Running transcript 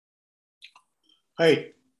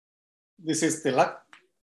Hi, this is Tilak.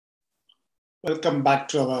 Welcome back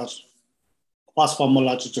to our fast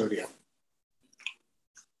formula tutorial.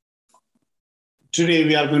 Today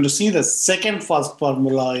we are going to see the second fast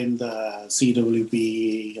formula in the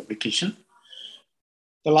CWP application.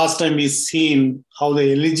 The last time we seen how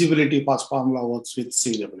the eligibility fast formula works with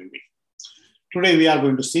CWP. Today we are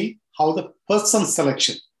going to see how the person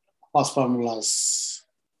selection fast formula is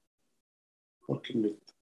working with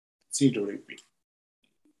CWP.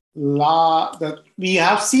 We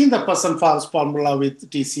have seen the person fast formula with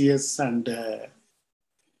TCS and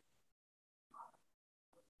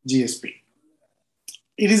GSP.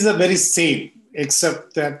 It is the very same,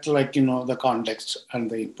 except that the context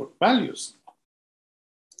and the input values.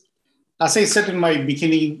 As I said in my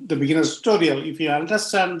beginner's tutorial, if you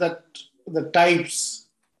understand that the types,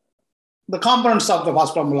 the components of the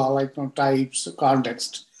fast formula, like types,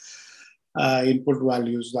 context, input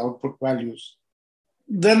values, the output values,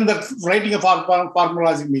 then the writing of our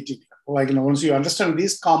formula is immediate. Once you understand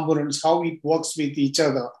these components, how it works with each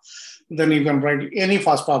other, then you can write any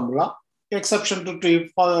fast formula, exception to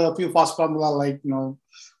a few fast formula like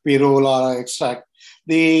payroll or extract.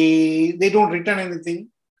 They don't return anything,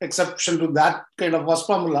 exception to that kind of fast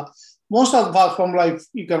formula. Most of the fast formula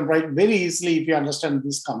you can write very easily if you understand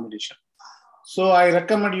this combination. So I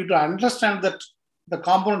recommend you to understand that the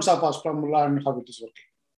components of fast formula and how it is working.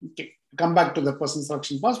 Okay, come back to the person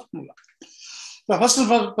selection fast formula. The first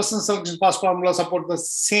person selection fast formula support the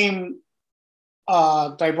same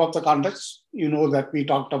type of the context, that we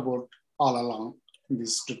talked about all along in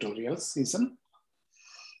this tutorial season.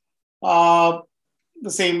 The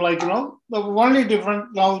same, the only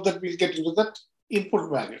different now that we'll get into that input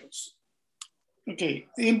values. Okay,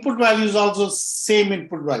 the input values also same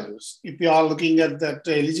input values. If you are looking at that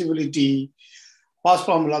eligibility fast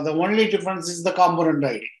formula, the only difference is the component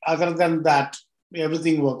ID. Other than that,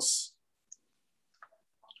 everything works.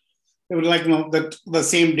 They would that the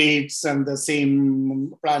same dates and the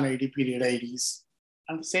same plan ID, period IDs,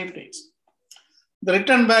 and the same dates. The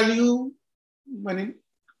return value,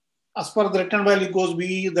 as per the return value goes,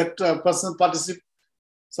 be that person participant.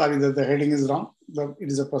 Sorry, the heading is wrong.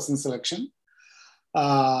 It is a person selection.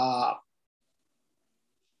 The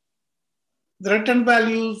return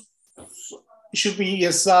values should be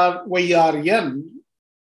SR, YR, N.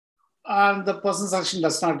 And the person selection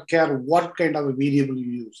does not care what kind of a variable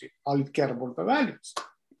you use. All it care about the values.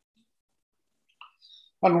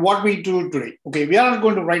 And what we do today, okay, we are not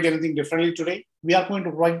going to write anything differently today. We are going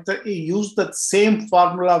to use the same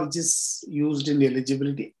formula which is used in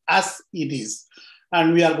eligibility as it is.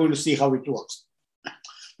 And we are going to see how it works.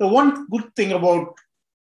 The one good thing about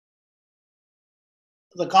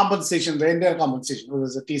the compensation, the entire compensation, whether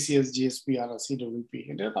it's a TCS, GSP, or a CWP,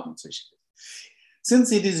 entire compensation.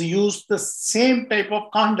 Since it is used the same type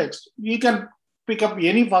of context, you can pick up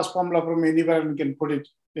any fast formula from anywhere and you can put it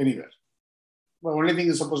anywhere. The only thing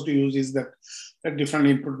you're supposed to use is that different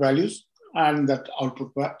input values and that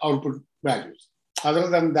output values. Other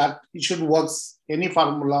than that, it should work any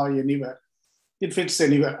formula anywhere. It fits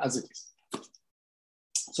anywhere as it is.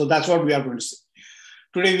 So that's what we are going to see.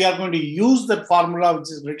 Today, we are going to use that formula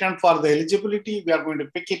which is written for the eligibility. We are going to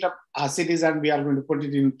pick it up as it is and we are going to put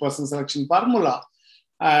it in person selection formula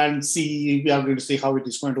and we are going to see how it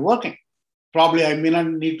is going to work. Probably I may not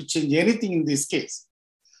need to change anything in this case.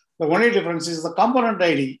 The only difference is the component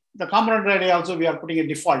ID. The component ID also we are putting a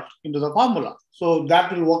default into the formula. So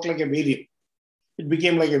that will work like a variable. It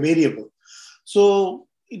became like a variable. So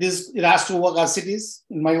it has to work as it is,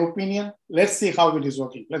 in my opinion. Let's see how it is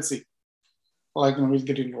working. Let's see. We'll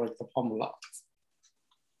get into the formula.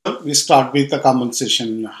 We start with the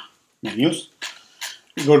compensation menus.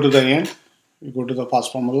 We go to the end. We go to the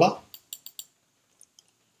fast formula.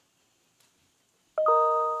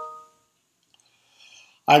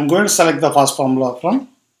 I'm going to select the fast formula from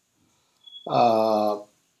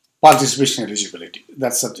participation eligibility.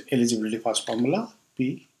 That's the eligibility fast formula.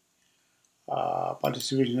 P.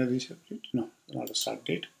 Participation eligibility. No, not a start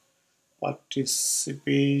date.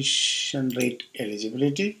 Participation rate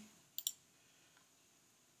eligibility.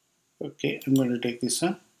 Okay, I'm going to take this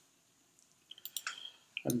one.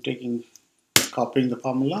 I'm copying the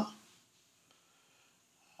formula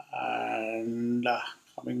and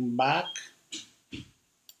coming back.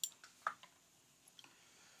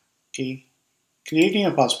 Okay, creating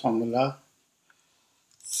a fast formula.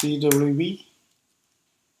 CWB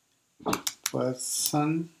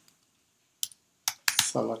person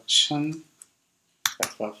selection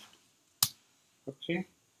FF. Okay,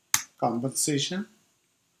 compensation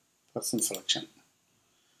person selection.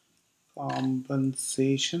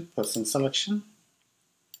 Compensation person selection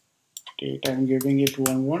date I'm giving it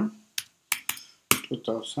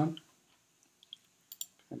 1/1/2000.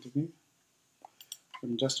 Continue.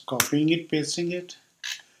 I'm just copying it, pasting it.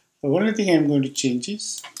 The only thing I'm going to change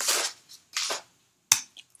is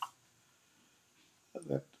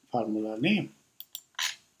that formula name.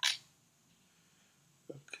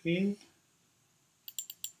 Okay.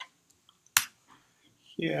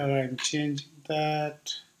 Here I'm changing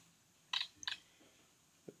that.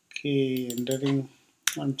 Okay, entering,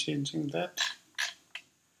 I'm changing that.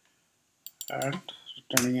 And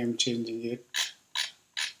returning, I'm changing it.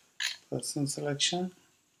 Person selection.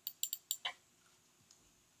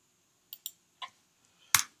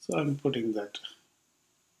 So I'm putting that.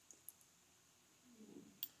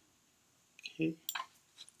 Okay.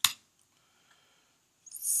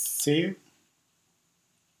 Save.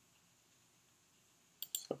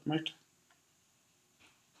 Submit.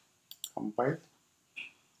 Compile.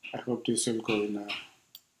 I hope this will go in a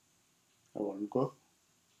one go.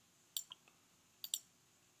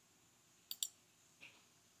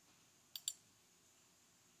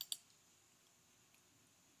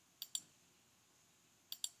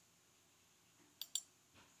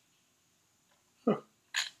 Oh,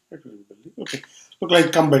 I couldn't believe. Okay, look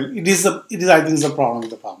like compile. It is I think is the problem with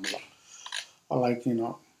the formula. Or like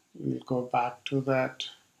we'll go back to that.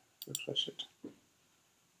 Refresh it.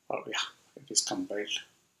 Oh yeah, it is compiled.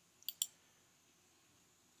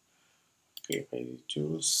 Okay, if I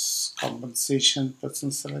choose compensation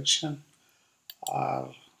person selection,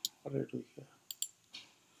 or what do I do here?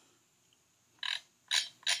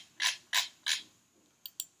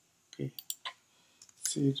 Okay,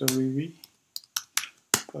 CWV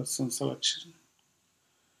person selection.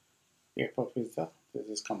 FF is this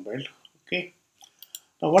is compiled. Okay.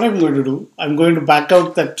 Now what I'm going to do, I'm going to back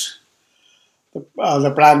out that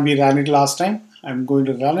the plan we ran it last time. I'm going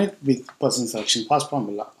to run it with person selection first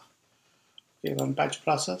formula. Okay, run batch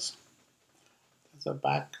process. There's a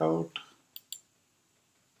back out.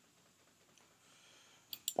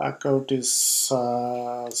 Back out is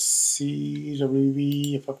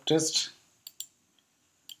CWV FF test.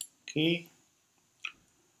 Okay.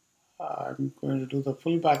 I'm going to do the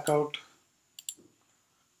full back out.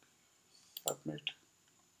 Submit.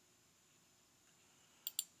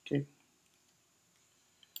 Okay.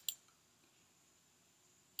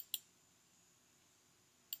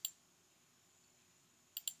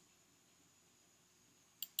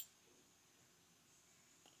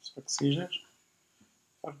 Succeeded.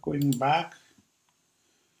 Or going back,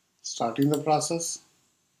 starting the process.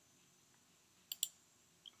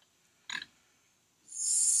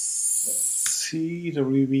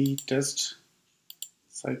 CWV test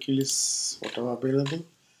cycle is whatever available.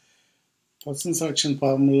 Person selection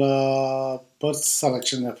formula, person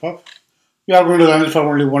selection FF. We are going to run it for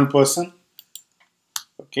only one person.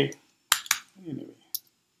 Okay. Anyway,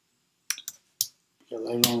 because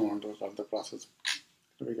I don't want to run the process.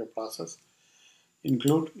 Bigger process.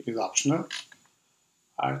 Include, it is optional,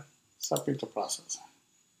 and submit the process.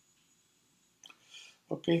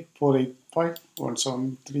 Okay, 485,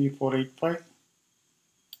 173,485,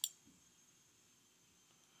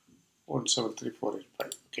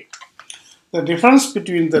 173,485. Okay. The difference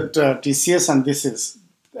between that TCS and this is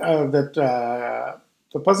that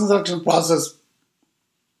the person selection process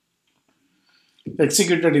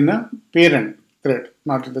executed in a parent thread,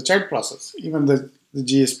 not in the child process. Even the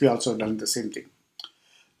GSP also done the same thing.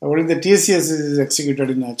 Only the TCS is executed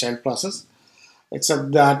in a child process,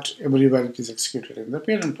 except that everywhere it is executed in the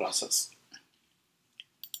parent process.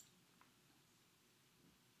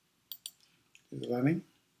 Is running.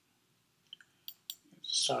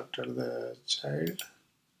 Started the child.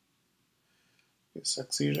 Is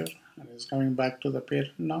succeeded and is coming back to the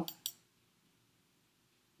parent now.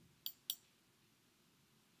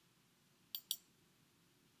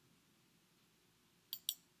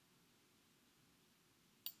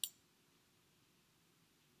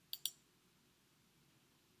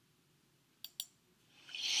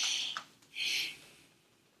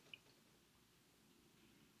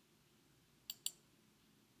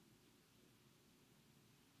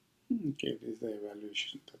 Okay, this is the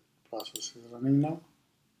evaluation. The process is running now.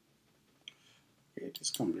 Okay, it is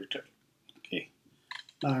completed. Okay,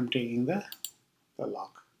 now I'm taking the log.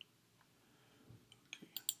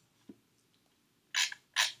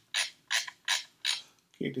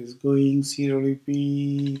 Okay, it is going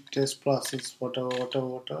CWP test process, whatever.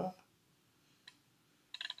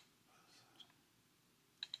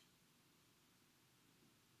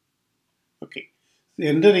 Okay, so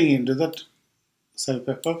entering into that self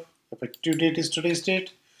FF, effective date is today's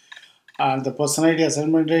date, and the person ID,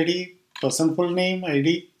 assignment ID, person full name,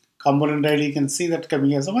 ID, component ID, you can see that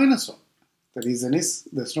coming as a -1. The reason is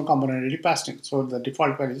there's no component ID passed in, so the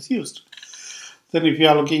default value is used. Then if you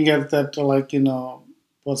are looking at that, like,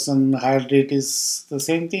 person hire date is the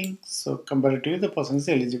same thing. So comparatively, the person is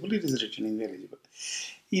eligible, it is written in the eligible.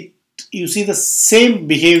 You see the same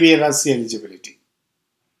behavior as the eligibility.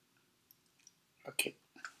 Okay.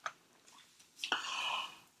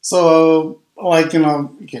 So, like,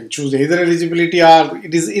 you can choose either eligibility or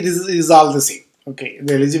it is all the same. Okay.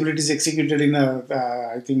 The eligibility is executed in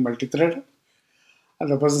I think multi-thread,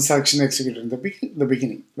 and the person selection executed in the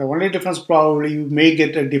beginning. The only difference, probably you may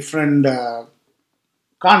get a different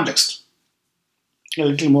context, a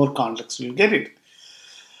little more context. You get it.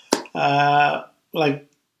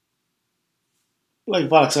 Like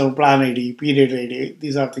for example, plan ID, period ID.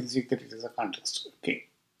 These are things you get it as a context. Okay.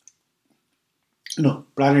 No,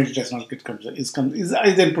 plan ID does not get considered. Is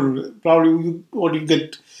then probably what you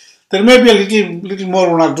get. There may be a little more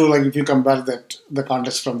one or two, like if you compare that the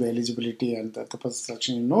context from the eligibility and the person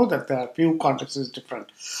selection, you know that there are few contexts is different.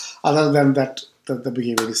 Other than that, the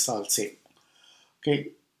behavior is all same.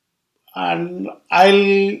 Okay, and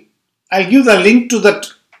I'll give the link to that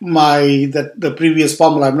the previous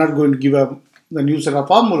formula. I'm not going to give the new set of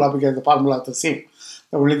formula because the formula is the same.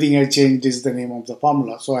 The only thing I changed is the name of the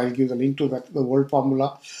formula. So I'll give the link to that, the old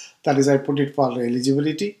formula. That is, I put it for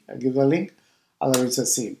eligibility. I'll give the link. Otherwise, it's the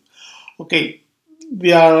same. Okay,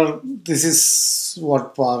 this is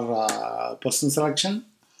what for person selection.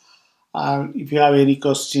 If you have any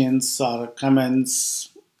questions or comments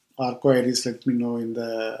or queries, let me know in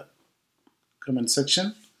the comment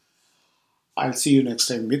section. I'll see you next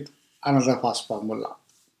time with another fast formula.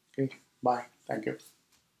 Okay, bye. Thank you.